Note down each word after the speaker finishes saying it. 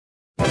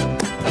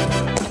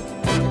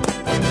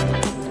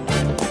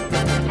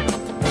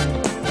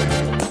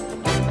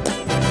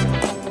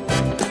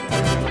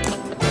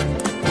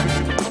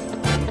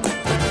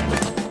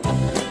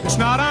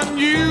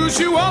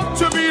unusual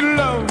to be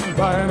loved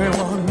by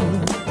anyone.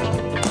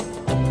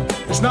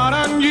 It's not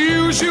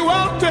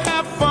unusual to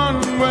have fun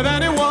with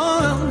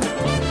anyone.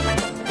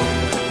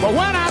 But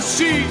when I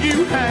see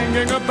you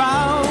hanging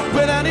about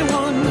with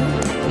anyone,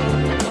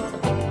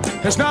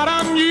 it's not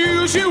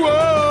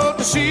unusual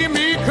to see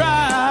me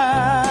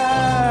cry.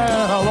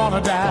 I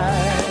wanna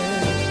die.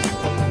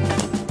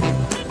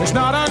 It's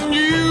not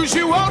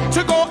unusual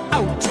to go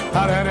out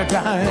at any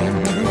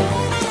time.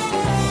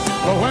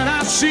 But when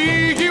I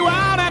see you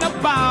out and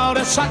about,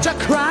 it's such a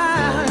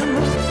crime.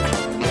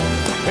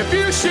 If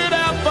you should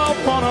ever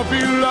wanna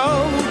be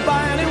loved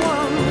by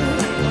anyone,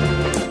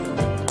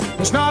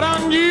 it's not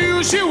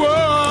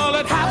unusual,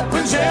 it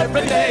happens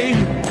every day.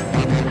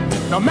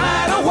 No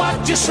matter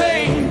what you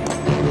say,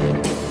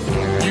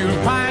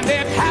 you'll find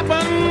it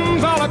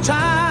happens all the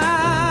time.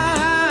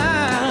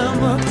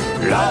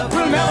 Love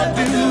will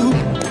never do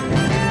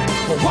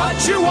what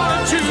you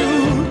want to.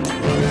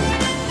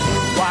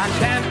 Why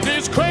can't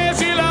this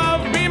crazy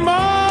love be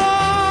more?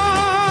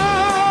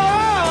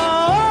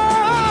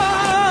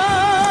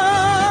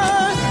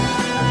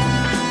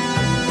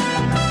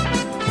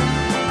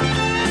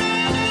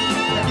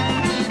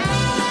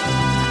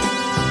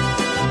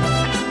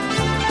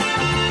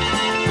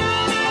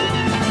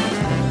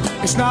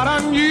 It's not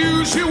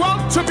unusual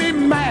to be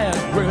mad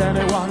with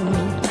anyone.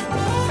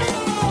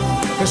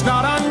 It's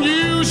not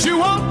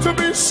unusual to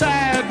be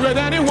sad with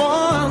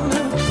anyone.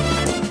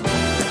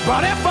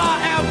 But if I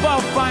ever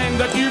find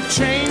that you've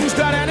changed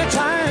at any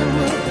time,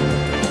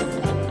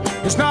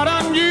 it's not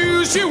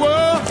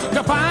unusual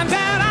to find that